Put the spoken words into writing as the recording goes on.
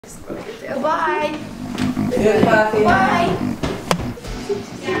Goodbye. Good coffee. Bye.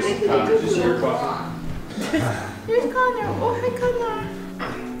 This is your coffee. Here's Connor. Oh, hi, Connor.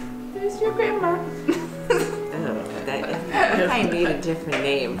 There's your grandma. I need a different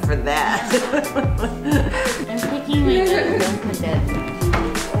name for that. I'm picking my name. Don't put that.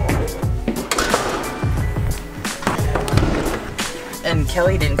 And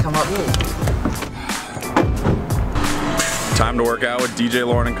Kelly didn't come up. Time to work out with DJ,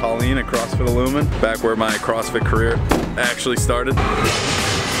 Lauren, and Colleen at CrossFit Illumin, back where my CrossFit career actually started.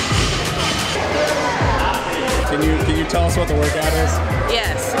 Can you tell us what the workout is?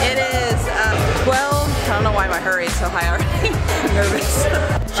 Yes, it is 12. I don't know why my heart rate's so high already. I'm nervous.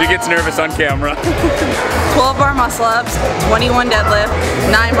 She gets nervous on camera. 12 bar muscle ups, 21 deadlift,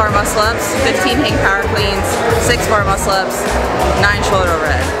 9 bar muscle ups, 15 hang power cleans, 6 bar muscle ups, 9 shoulder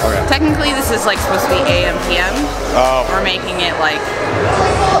overhead. Okay. Technically this is like supposed to be AM PM. Oh. We're making it like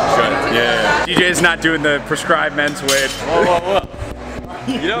Good. Yeah. DJ's not doing the prescribed men's weight. Whoa, whoa, whoa.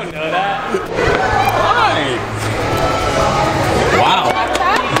 You don't know that? Why? Wow.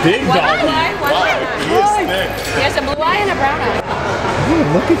 Big doggy. Wow, he is thick. He has a blue eye and a brown eye. Oh,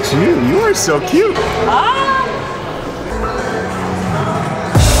 look at you. You are so cute.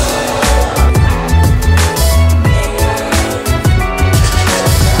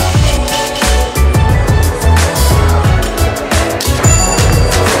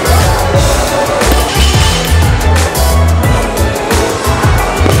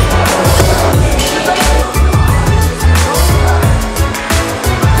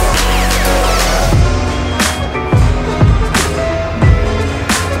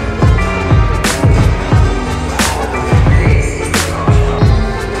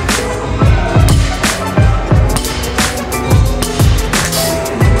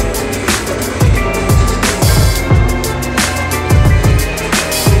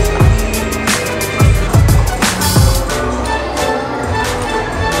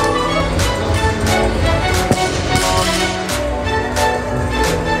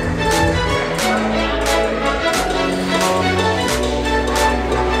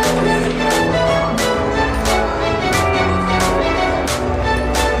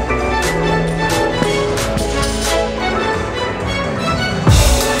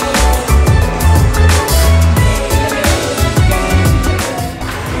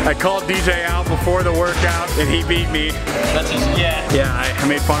 I called DJ out before the workout and he beat me. That's just, yeah. Yeah, I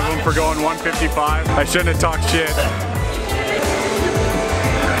made fun of him for going 155. I shouldn't have talked shit.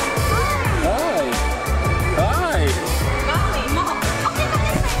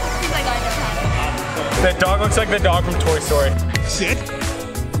 That dog looks like the dog from Toy Story. Sit.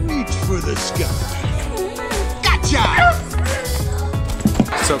 Reach for the sky. Gotcha!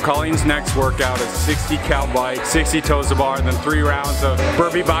 So Colleen's next workout is 60 cal bike, 60 toes to bar, then 3 rounds of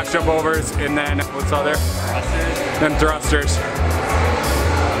burpee box jump overs, and then what's other? Thrusters. Then thrusters.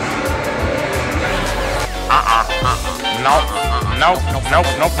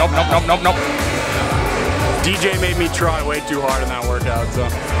 Nope. DJ made me try way too hard in that workout, so.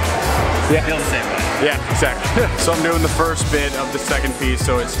 Yeah. Feel the same way. Yeah, exactly. So I'm doing the first bit of the second piece,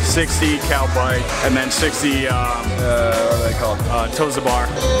 so it's 60 cal bike, and then 60, what are they called? Toes to bar.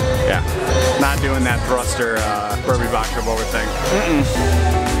 Yeah. Not doing that thruster, burpee box jump over thing.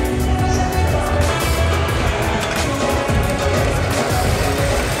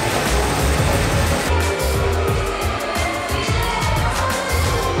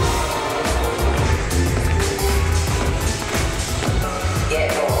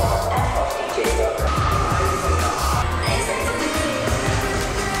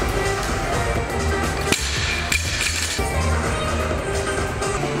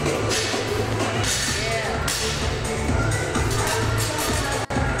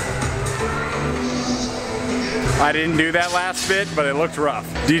 I didn't do that last bit, but it looked rough.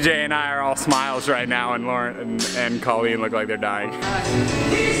 DJ and I are all smiles right now, and Lauren and Colleen look like they're dying. Yeah,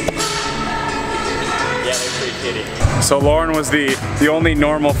 they're pretty kitty. So Lauren was the only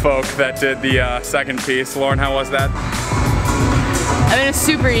normal folk that did the second piece. Lauren, how was that? I mean, it's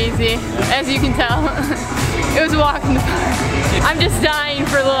super easy, as you can tell. It was a walk in the park. I'm just dying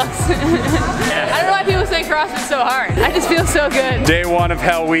for looks. I don't know why people say CrossFit's so hard. I just feel so good. Day 1 of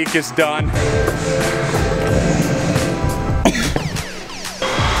Hell Week is done.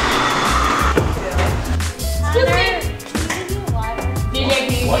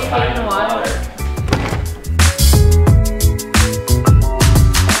 What kind of water?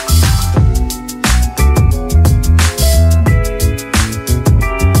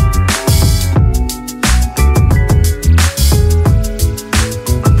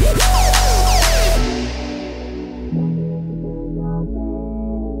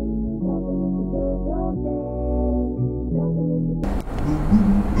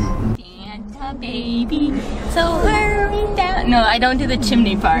 baby. So hurry down. No, I don't do the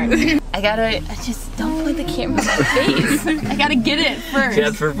chimney part. I just don't put the camera in my face. I gotta get it first. She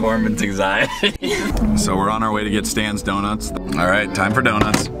has performance anxiety. So we're on our way to get Stan's donuts. All right, time for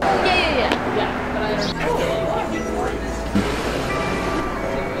donuts. Yeah. But I don't.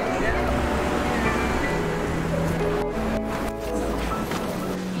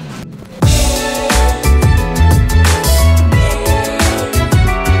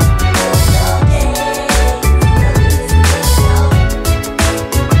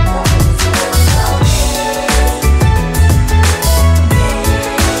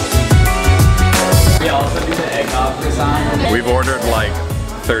 We've ordered like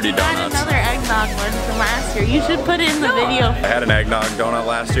 30 donuts. Another eggnog one from last year. You should put it in the video. I had an eggnog donut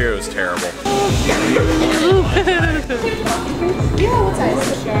last year. It was terrible.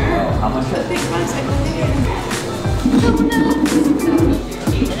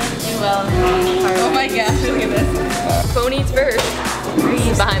 Oh my gosh, look at this. Phone eats first.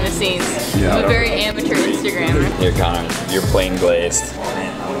 Behind the scenes. Yeah. I'm a very amateur Instagrammer. You're Connor. You're plain glazed.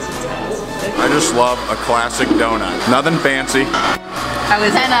 I just love a classic donut. Nothing fancy. I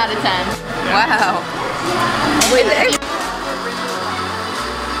was 10 out of 10. Wow. Wait, there.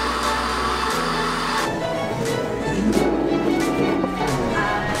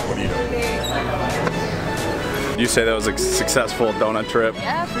 You say that was a successful donut trip?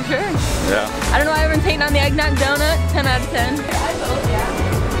 Yeah, for sure. Yeah. I don't know why everyone's hating on the eggnog donut. 10 out of 10.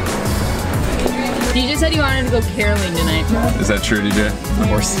 DJ said he wanted to go caroling tonight. Is that true, DJ? Of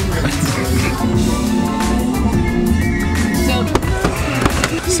course.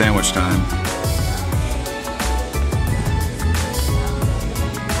 Sandwich time.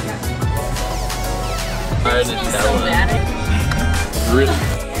 Hard to tell. Really?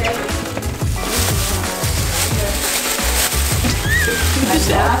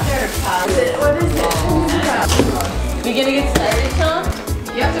 We gonna get started, Tom?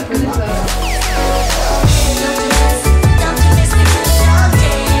 You have to finish that.